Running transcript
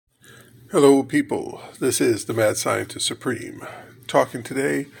Hello, people. This is the Mad Scientist Supreme, talking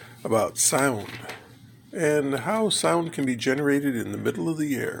today about sound and how sound can be generated in the middle of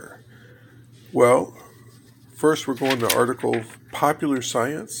the air. Well, first we're going to article Popular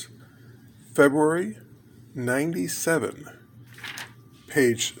Science, February 97,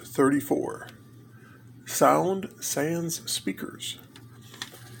 page 34. Sound sans speakers.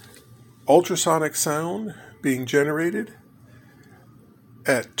 Ultrasonic sound being generated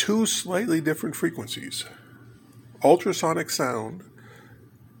at two slightly different frequencies. Ultrasonic sound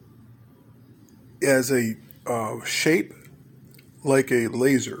as a shape like a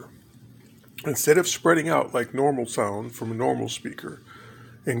laser. Instead of spreading out like normal sound from a normal speaker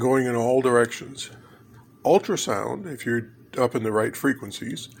and going in all directions, ultrasound, if you're up in the right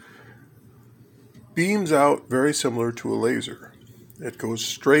frequencies, beams out very similar to a laser. It goes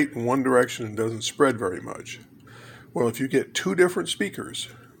straight in one direction and doesn't spread very much. Well, if you get two different speakers,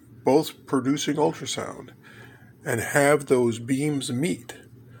 both producing ultrasound, and have those beams meet,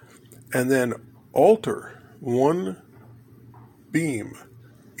 and then alter one beam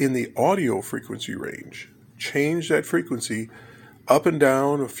in the audio frequency range, change that frequency up and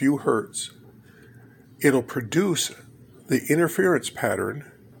down a few hertz, it'll produce the interference pattern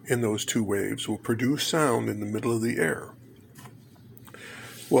in those two waves, will produce sound in the middle of the air.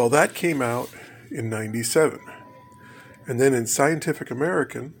 Well, that came out in 97. And then in Scientific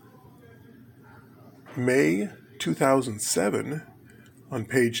American, May 2007, on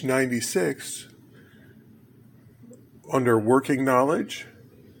page 96, under Working Knowledge,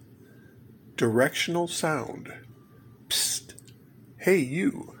 Directional Sound. Psst, hey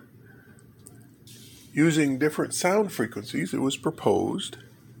you. Using different sound frequencies, it was proposed,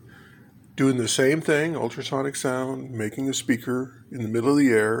 doing the same thing, ultrasonic sound, making a speaker in the middle of the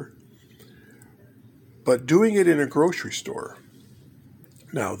air, but doing it in a grocery store.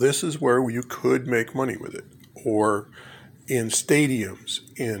 Now, this is where you could make money with it, or in stadiums,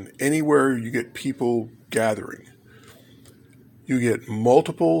 in anywhere you get people gathering. You get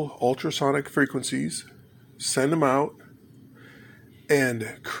multiple ultrasonic frequencies, send them out,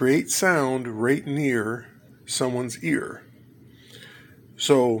 and create sound right near someone's ear.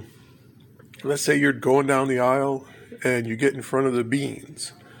 So, let's say you're going down the aisle and you get in front of the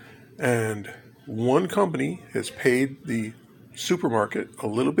beans, and one company has paid the supermarket a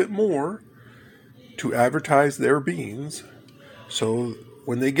little bit more to advertise their beans. So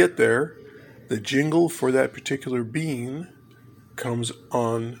when they get there, the jingle for that particular bean comes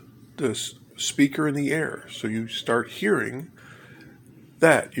on the speaker in the air. So you start hearing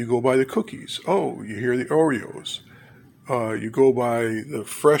that. You go by the cookies. Oh, you hear the Oreos. You go by the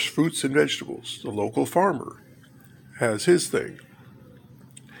fresh fruits and vegetables. The local farmer has his thing.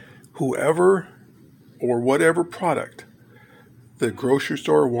 Whoever or whatever product the grocery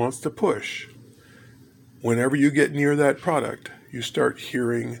store wants to push, whenever you get near that product, you start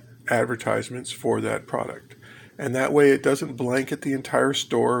hearing advertisements for that product. And that way it doesn't blanket the entire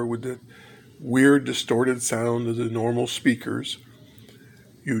store with the weird distorted sound of the normal speakers.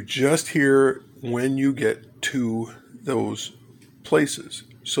 You just hear when you get to those places.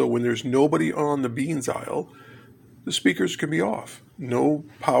 So when there's nobody on the beans aisle, the speakers can be off. No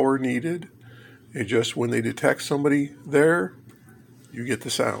power needed. It just, when they detect somebody there, you get the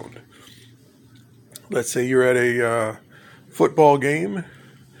sound. Let's say you're at a football game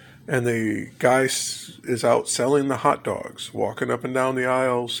and the guy is out selling the hot dogs, walking up and down the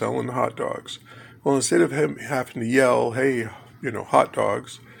aisle selling the hot dogs. Well, instead of him having to yell, hey, hot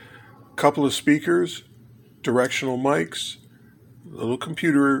dogs, a couple of speakers, directional mics, a little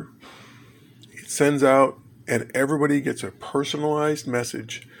computer, it sends out, and everybody gets a personalized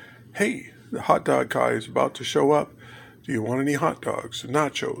message. Hey, the hot dog guy is about to show up. Do you want any hot dogs,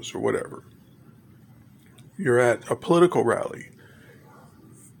 nachos, or whatever? You're at a political rally.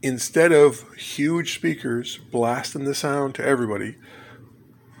 Instead of huge speakers blasting the sound to everybody,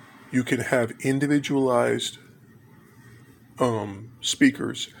 you can have individualized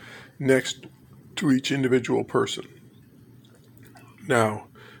speakers next to each individual person. Now,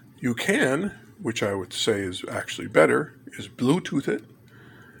 you can, which I would say is actually better, is Bluetooth it,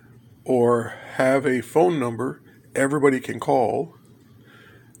 or have a phone number everybody can call,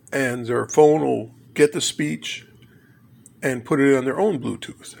 and their phone will get the speech and put it on their own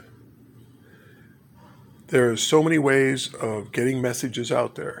Bluetooth. There's so many ways of getting messages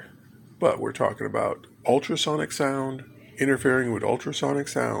out there, but we're talking about ultrasonic sound, interfering with ultrasonic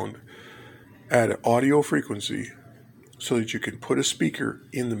sound at an audio frequency so that you can put a speaker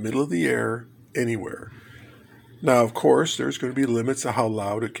in the middle of the air anywhere. Now, of course, there's going to be limits to how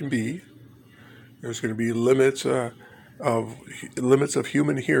loud it can be. There's going to be limits of limits of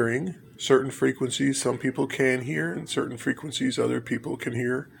human hearing. Certain frequencies some people can hear, and certain frequencies other people can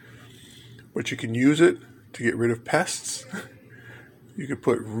hear. But you can use it to get rid of pests. You could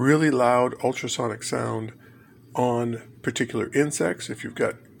put really loud ultrasonic sound on particular insects. If you've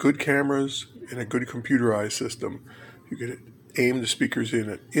got good cameras and a good computerized system, you could aim the speakers in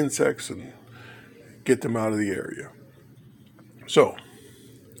at insects and get them out of the area. So,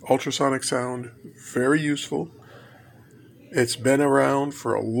 ultrasonic sound, very useful. It's been around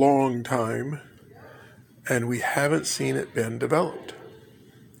for a long time, and we haven't seen it been developed.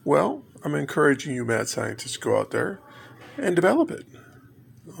 Well, I'm encouraging you mad scientists to go out there and develop it.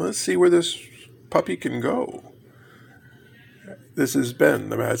 Let's see where this puppy can go. This has been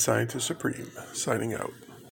the Mad Scientist Supreme, signing out.